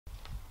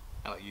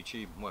Hello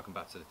YouTube and welcome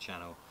back to the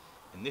channel.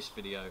 In this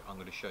video I'm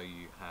going to show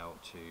you how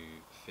to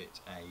fit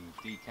a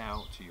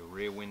decal to your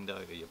rear window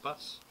of your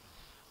bus,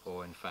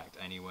 or in fact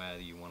anywhere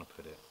that you want to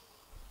put it.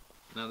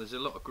 Now there's a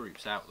lot of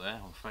groups out there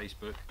on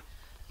Facebook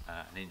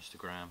and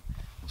Instagram,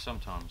 and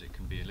sometimes it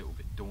can be a little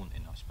bit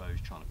daunting, I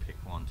suppose, trying to pick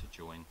one to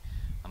join,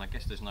 and I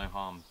guess there's no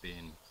harm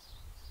being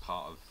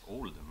part of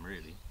all of them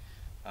really.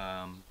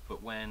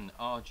 But when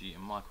RG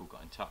and Michael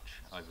got in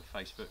touch over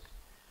Facebook,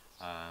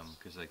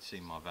 because they'd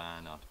seen my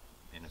van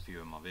in a few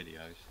of my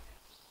videos,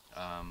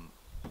 I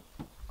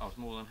was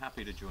more than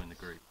happy to join the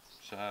group.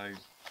 So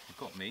I've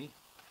got me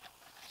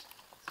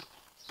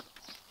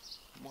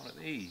one of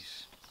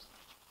these.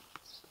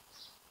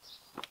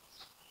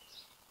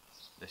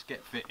 Let's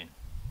get fitting.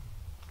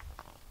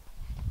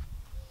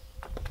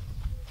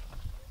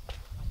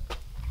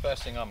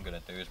 First thing I'm going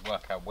to do is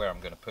work out where I'm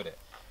going to put it.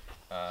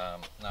 Now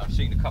I've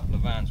seen a couple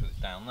of vans with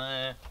it down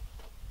there,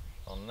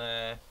 on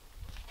there.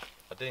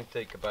 I didn't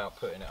think about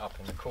putting it up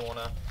in the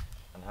corner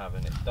and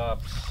having it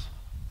Dubz,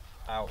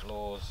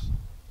 Outlaws,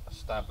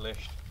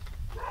 Established,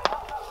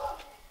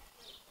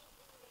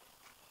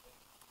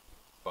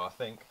 but I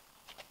think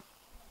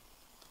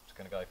it's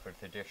going to go for a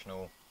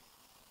traditional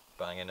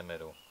bang in the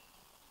middle.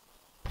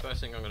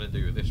 First thing I'm going to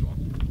do with this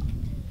one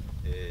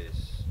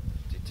is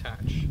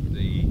detach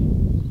the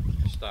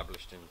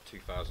Established in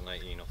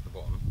 2018 off the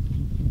bottom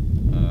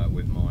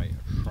with my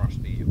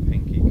trusty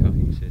pinky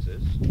cutting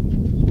scissors.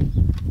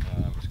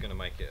 It's going to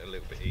make it a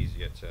little bit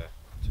easier to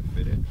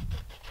fit it.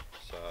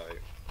 So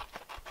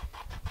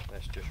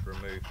let's just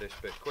remove this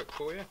bit quick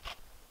for you.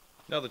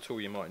 Another tool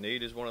you might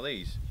need is one of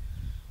these.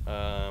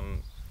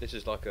 This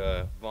is like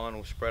a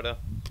vinyl spreader,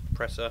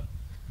 presser,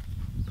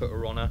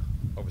 putter oner.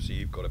 Obviously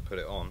you've got to put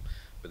it on,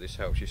 but this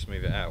helps you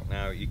smooth it out.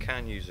 Now you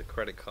can use a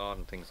credit card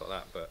and things like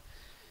that, but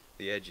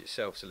the edge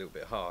itself's a little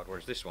bit hard,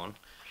 whereas this one,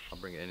 I'll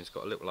bring it in, it's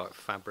got a little like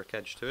fabric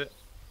edge to it.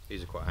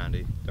 These are quite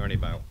handy. They're only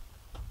about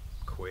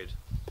 £1,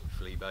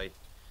 flea bait,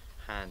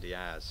 handy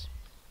as.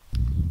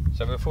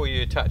 So before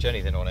you attach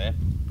anything on here,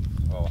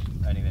 or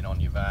anything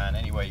on your van,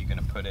 anywhere you're going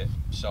to put it,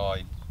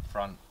 side,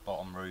 front,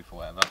 bottom, roof or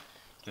whatever,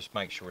 just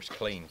make sure it's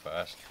clean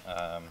first.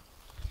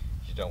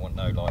 You don't want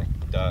no like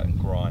dirt and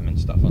grime and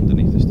stuff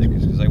underneath the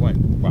stickers, because they won't,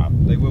 well,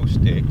 they will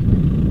stick,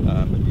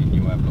 but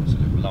you will have lots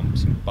of little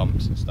lumps and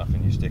bumps and stuff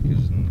in your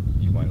stickers,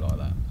 and you won't like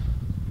that.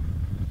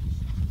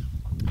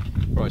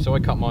 Right, so I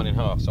cut mine in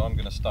half, so I'm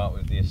going to start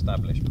with the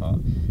established part.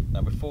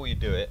 Now before you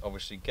do it,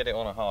 obviously get it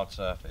on a hard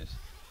surface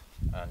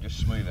and just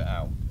smooth it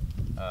out.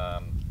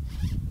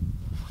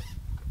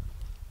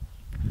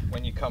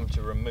 When you come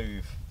to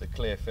remove the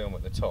clear film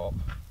at the top,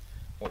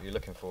 what you're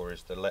looking for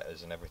is the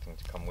letters and everything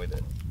to come with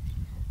it.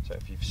 So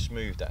if you've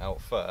smoothed it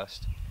out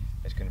first,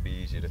 it's going to be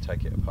easier to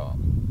take it apart.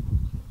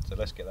 So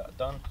let's get that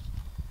done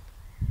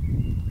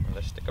and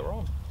let's stick her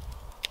on.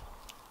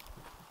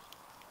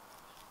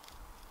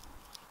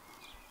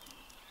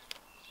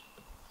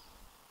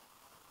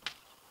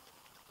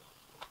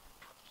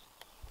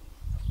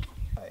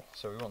 Okay,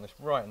 so we want this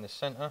right in the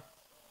centre.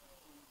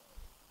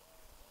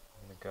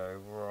 I'm going to go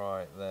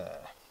right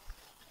there.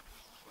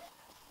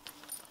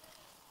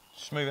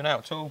 Smoothing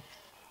out tool.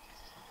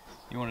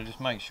 You want to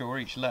just make sure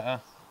each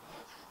letter,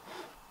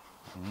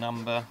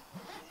 number,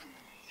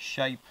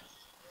 shape,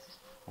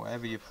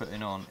 whatever you're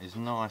putting on is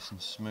nice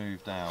and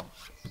smoothed out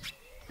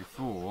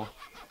before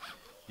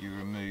you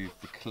remove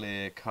the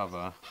clear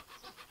cover,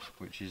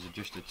 which is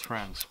just a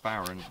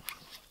transparent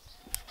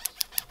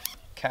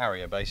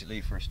carrier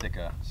basically for a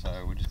sticker.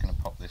 So we're just going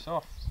to pop this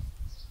off.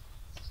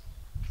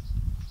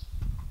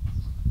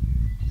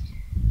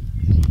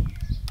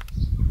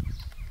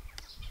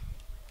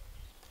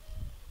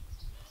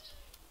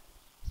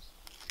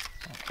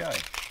 Okay,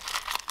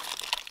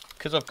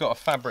 because I've got a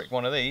fabric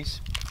one of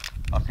these,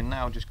 I can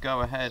now just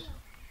go ahead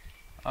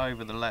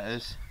over the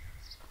letters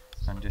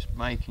and just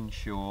making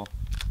sure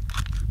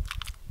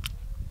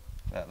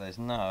that there's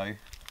no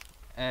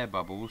air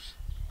bubbles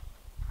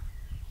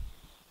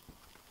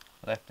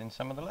left in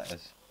some of the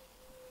letters.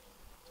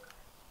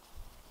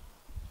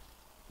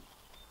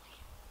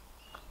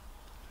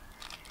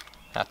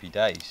 Happy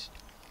days.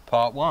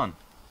 Part 1.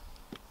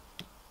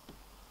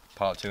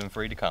 Part 2 and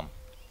 3 to come.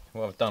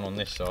 What I've done on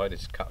this side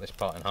is cut this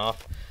part in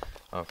half.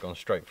 I've gone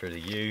straight through the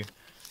U.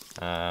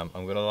 I'm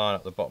going to line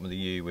up the bottom of the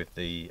U with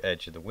the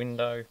edge of the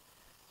window,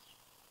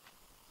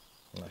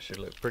 and that should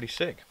look pretty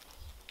sick.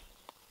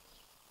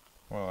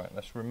 Right,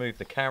 let's remove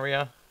the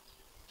carrier,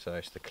 so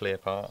it's the clear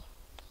part.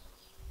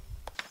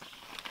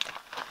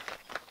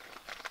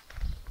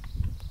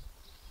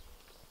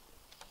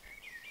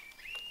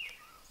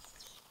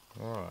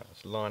 Alright,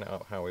 let's line it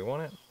up how we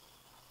want it.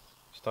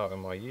 Start with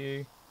my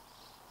U.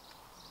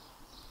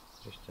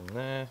 Just in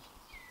there.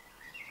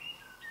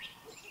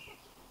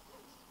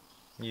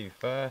 U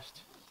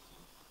first.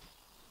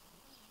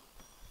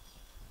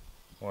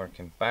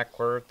 Working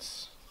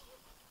backwards.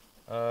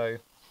 O.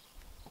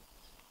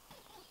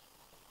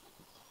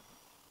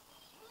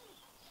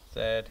 Z.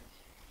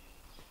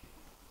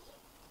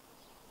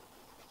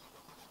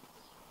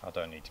 I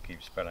don't need to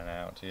keep spelling it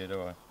out to you,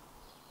 do I?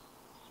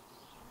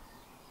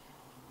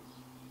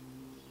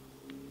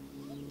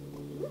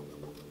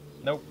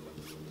 Nope.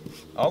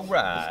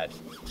 Alright.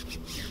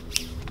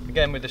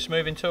 Again with the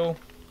smoothing tool,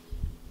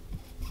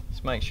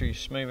 just make sure you're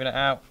smoothing it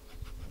out.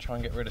 Try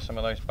and get rid of some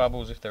of those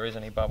bubbles if there is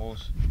any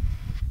bubbles.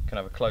 You can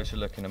have a closer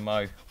look in the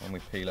mow when we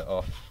peel it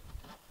off.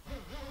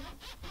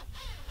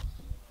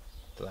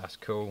 That's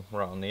cool,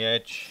 right on the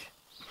edge.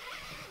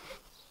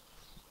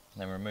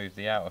 Then remove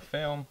the outer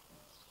film.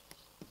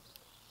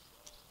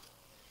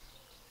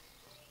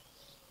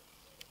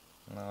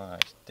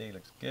 Nice, D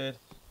looks good.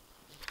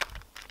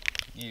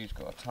 U's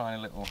got a tiny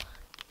little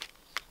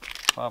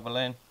bubble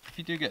in. If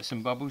you do get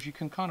some bubbles, you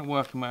can kind of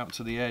work them out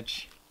to the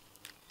edge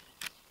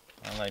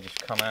and they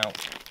just come out.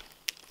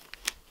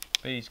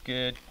 B's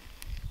good.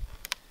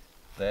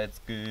 Z's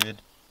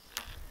good.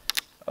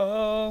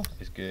 O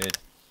is good.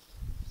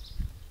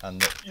 And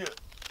the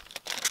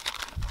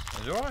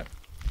is alright.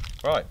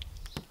 Right,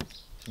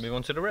 let's move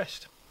on to the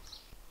rest.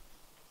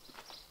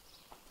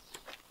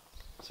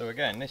 So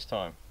again, this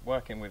time,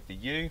 working with the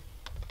U,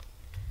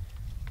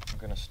 I'm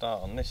going to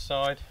start on this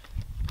side.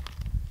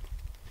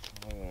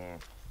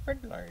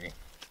 Friendly.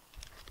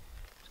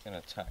 Just going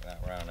to tack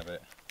that round a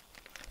bit.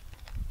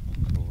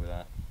 Cool with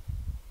that.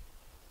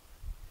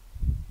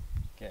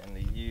 Getting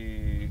the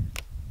U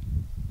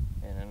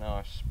in a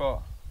nice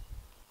spot,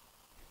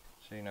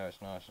 so you know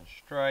it's nice and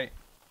straight.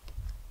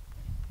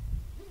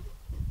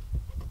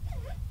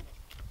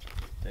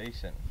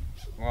 Decent.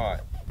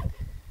 Right.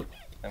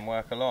 Then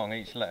work along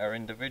each letter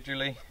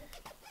individually,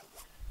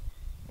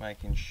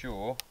 making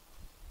sure,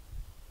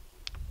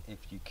 if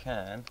you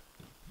can,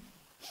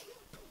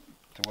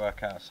 to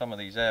work out some of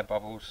these air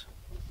bubbles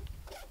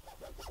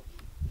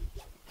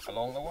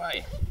along the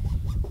way.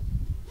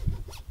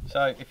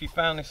 So if you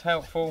found this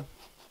helpful,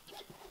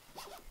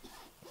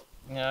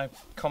 you know,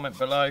 comment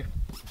below.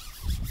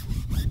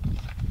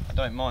 I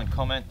don't mind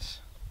comments.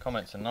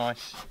 Comments are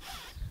nice.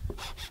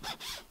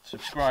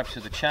 Subscribe to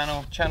the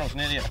channel. Channel's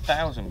nearly at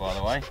 1,000, by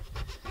the way.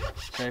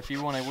 So if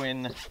you want to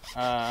win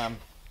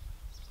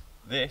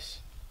this,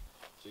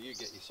 so you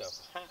get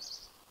yourself a hat,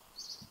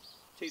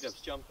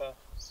 Dubz jumper,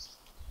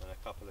 and a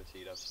couple of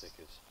Dubz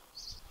stickers.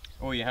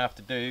 All you have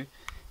to do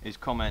is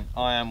comment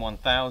I am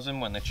 1,000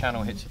 when the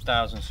channel hits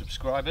 1,000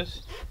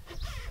 subscribers.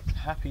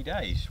 Happy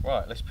days.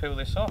 Right, let's peel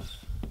this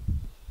off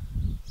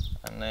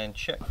and then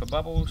check for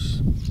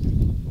bubbles.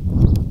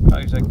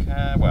 O's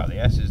okay. Well, the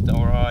S is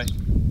alright.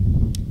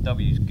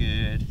 W's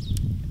good.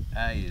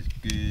 A is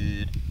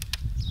good.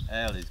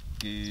 L is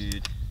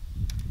good.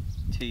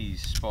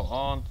 T's spot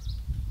on.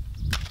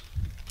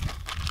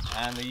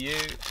 And the U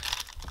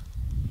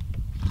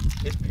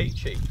is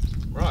peachy.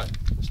 Right,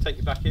 let's take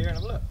you back here and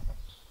have a look.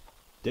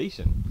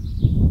 Decent.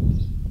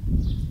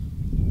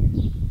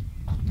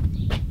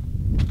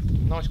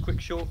 Nice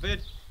quick short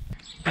vid.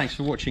 Thanks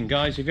for watching,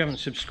 guys. If you haven't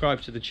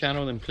subscribed to the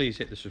channel, then please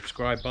hit the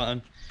subscribe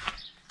button.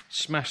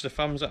 Smash the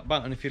thumbs up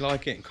button if you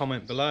like it and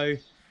comment below.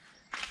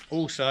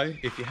 Also,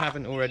 if you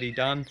haven't already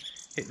done,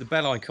 hit the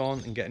bell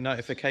icon and get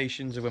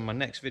notifications of when my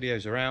next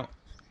videos are out.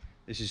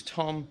 This is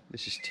Tom,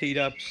 this is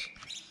Dubz,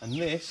 and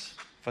this,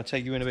 if I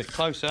take you in a bit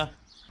closer,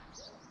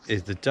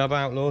 is the Dub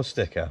Outlaw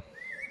sticker.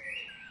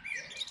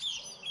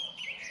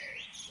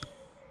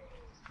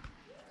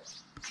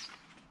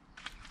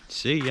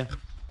 See ya.